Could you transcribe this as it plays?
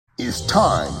It's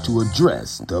time to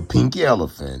address the pink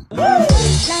elephant.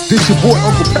 This your boy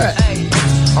Uncle Pat.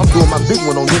 I'm doing my big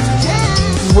one on this.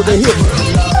 This is what they hear.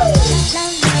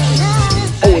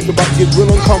 Oh, it's about to get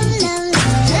real uncomfortable.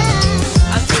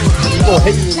 You're gonna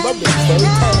hate it and love it at the same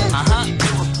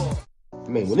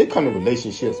time. Man, when it comes to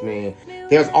relationships, man,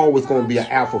 there's always going to be an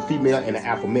alpha female and an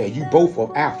alpha male. You both are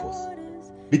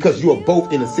alphas because you are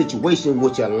both in a situation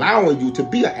which allowing you to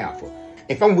be an alpha.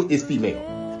 If I'm with this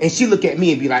female and she look at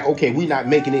me and be like, okay, we not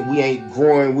making it, we ain't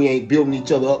growing, we ain't building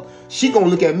each other up, she gonna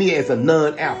look at me as a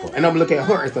non-alpha, and I'm looking at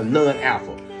her as a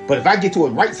non-alpha. But if I get to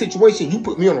a right situation, you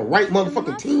put me on the right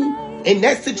motherfucking team, in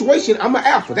that situation, I'm an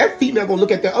alpha. That female gonna look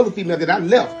at that other female that I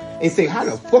left and say, how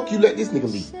the fuck you let this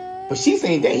nigga leave? But she's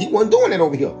saying, dang, he wasn't doing that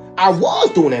over here. I was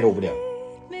doing that over there.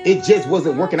 It just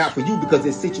wasn't working out for you because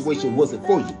this situation wasn't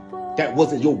for you. That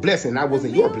wasn't your blessing. That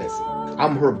wasn't your blessing.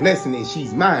 I'm her blessing and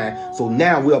she's mine. So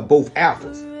now we're both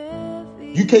alphas.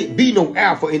 You can't be no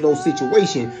alpha in no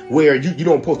situation where you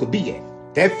don't supposed to be at.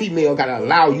 That female got to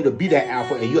allow you to be that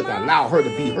alpha and you have to allow her to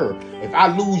be her. If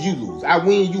I lose, you lose. I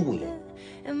win, you win.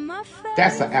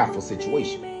 That's an alpha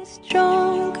situation.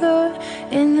 Stronger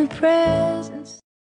in the presence.